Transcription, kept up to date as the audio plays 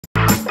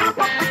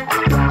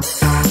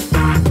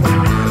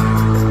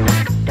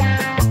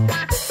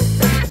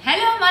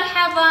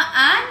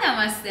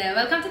Namaste.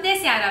 Welcome to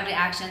today's Arab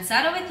reaction.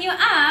 Sarah with you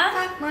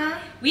and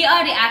we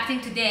are reacting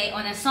today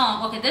on a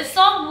song. Okay, this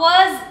song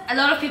was a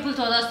lot of people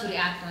told us to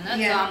react on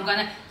it, so I'm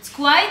gonna. It's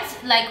quite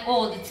like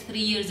old. It's 3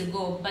 years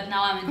ago, but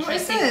now I'm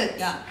interested. Who is it?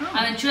 Yeah,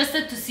 I'm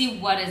interested to see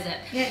what is it.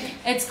 Yeah.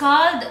 It's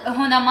called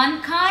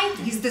Hanumankind.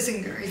 He's the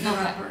singer. He's the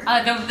rapper.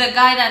 The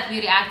guy that we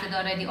reacted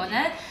already on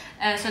it.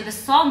 So the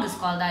song is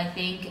called, I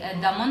think,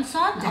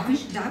 DAMNSON.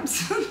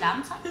 DAMNSON.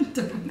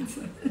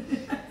 DAMNSON.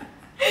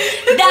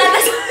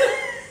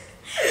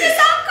 The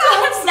song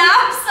called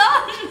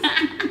DAMNSON.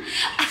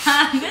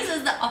 This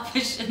is the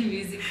official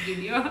music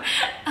video.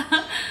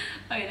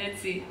 Okay,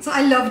 let's see. So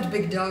I loved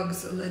Big Dog,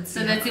 so let's see.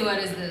 So let's see what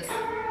is this.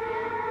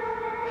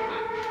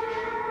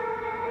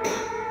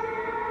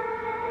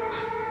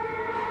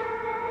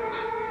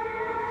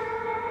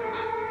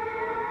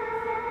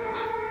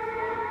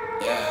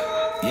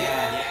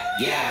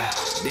 Yeah,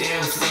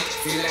 damn son,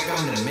 feel like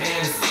I'm the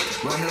man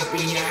son. Run up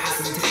in your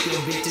house and take your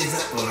bitches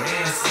up for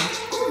ransom.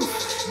 Ooh,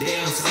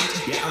 damn son,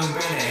 yeah I'm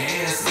kinda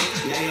handsome.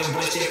 Yeah your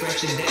boy stay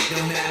fresh and that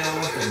don't matter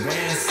what the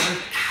brand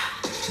son.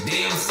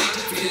 Damn son,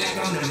 feel like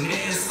I'm the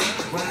man son.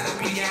 Run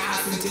up in your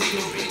house and take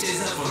your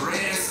bitches up for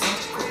ransom.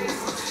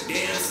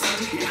 Damn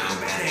son, yeah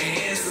I'm kinda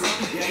handsome.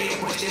 Yeah your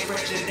boy stay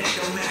fresh and that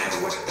don't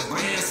matter what the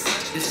brand son.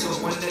 This go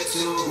 1 or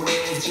 2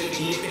 ways, you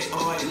can leave it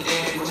or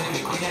leg. When I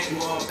on that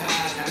wall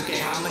path, I don't care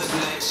how much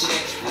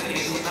bloodshed. I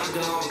get who I'm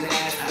gon'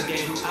 blast, I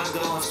get who I'm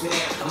gon' spare.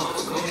 I'm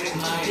gonna go with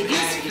my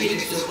bag, get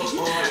it to the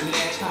or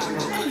leg.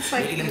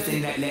 Making them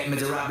sing that let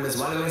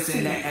miserables, while I'm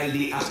sing that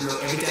LD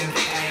upload. Every time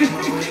I am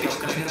on wake up,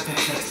 cutting up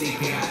past that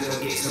sleeping, I will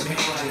get some hair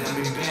while I'm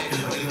in bed.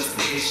 But it was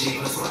clear, she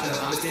was swallow.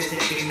 I'm still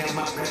taking out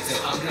my breath, so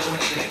I'm blowing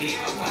like it.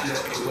 I wallow,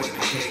 it would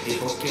I take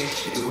it, okay?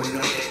 It would know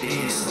that they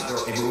in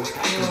sorrow, it would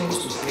I come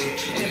to pay.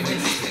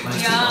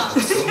 Yeah,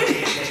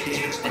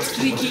 that's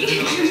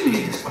tricky.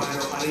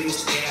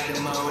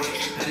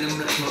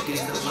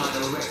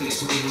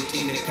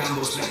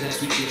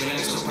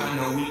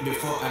 Week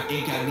before I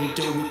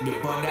incognito, week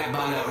before that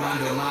ball of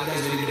rondo. My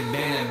guys ready to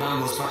bang and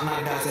bongo. Spot my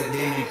dots at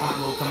them and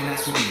Pablo coming out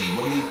swinging.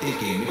 What are you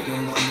thinking? Make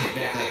them want me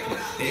back like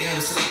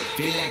damn son.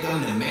 Feel like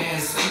I'm the man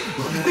son.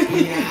 Run up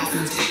in your house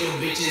and take your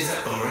bitches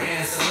up for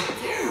ransom.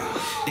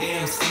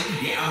 Damn son,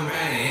 yeah I'm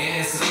riding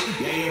handsome.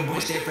 Yeah your boy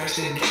stay fresh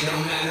and dick no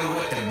matter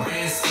what the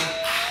brand son.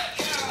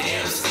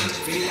 Damn son,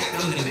 feel like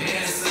I'm the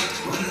man son.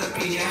 Run up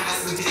in your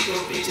house and take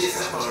your bitches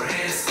up for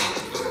ransom.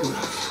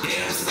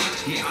 Damn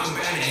son, yeah I'm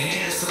riding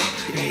handsome.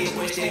 Yeah your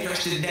boy stay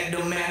fresh and that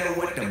no matter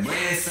what the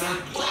brand son.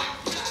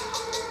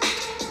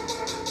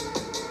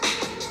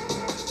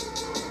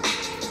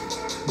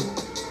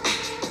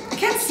 I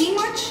can't see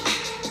much.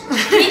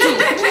 Me too.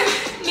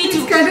 Me too.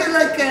 It's kind of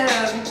like a...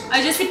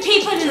 I just see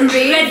people in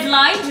red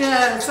light.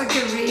 Yeah, it's like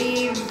a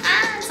rave.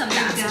 And some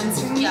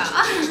dancing. Yeah.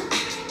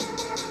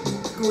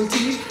 Gold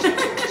teeth.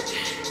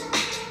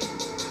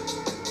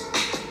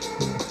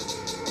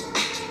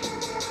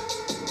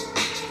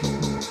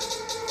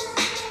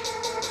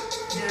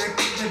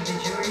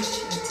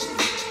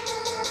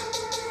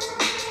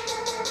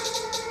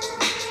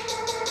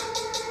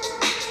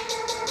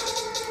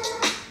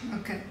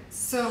 Okay,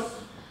 so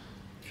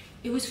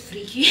it was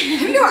freaky.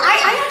 no,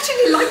 I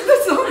actually like the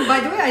song. By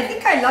the way, I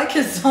think I like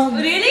his song.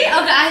 Really?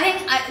 Okay,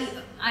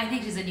 I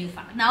think she's a new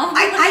fan now.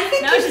 I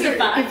think now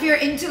if you're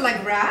into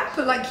like rap,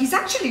 like he's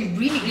actually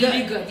really good.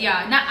 Really good,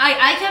 yeah. Now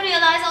I can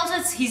realize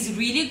also he's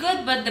really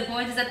good, but the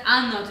point is that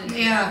I'm not into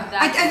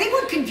I think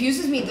what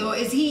confuses me though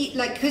is he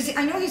like, because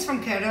I know he's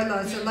from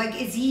Kerala, so like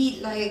is he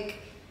like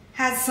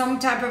has some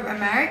type of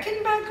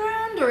American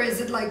background, or is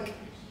it like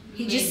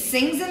he just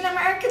sings in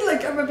American?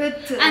 Like I'm a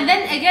bit... And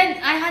then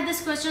again, I had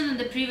this question on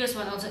the previous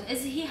one also.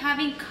 Is he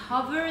having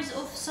covers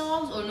of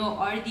songs or no?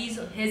 Are these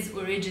his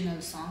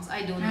original songs?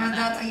 I don't know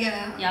that.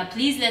 Yeah,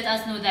 please let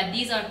us know that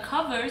these are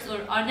covers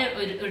or are they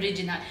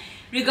original.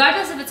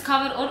 Regardless if it's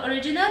cover or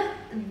original,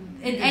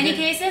 in any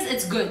cases,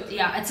 it's good.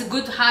 Yeah, it's a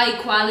good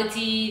high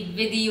quality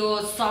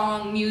video,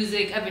 song,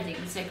 music, everything.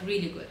 It's like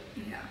really good.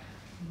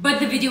 But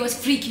the video was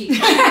freaky.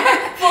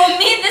 For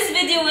me, this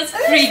video was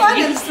freaky. It's fun,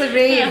 it's the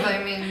rave,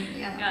 I mean,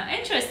 yeah,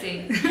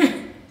 interesting.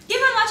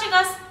 Keep on watching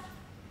us.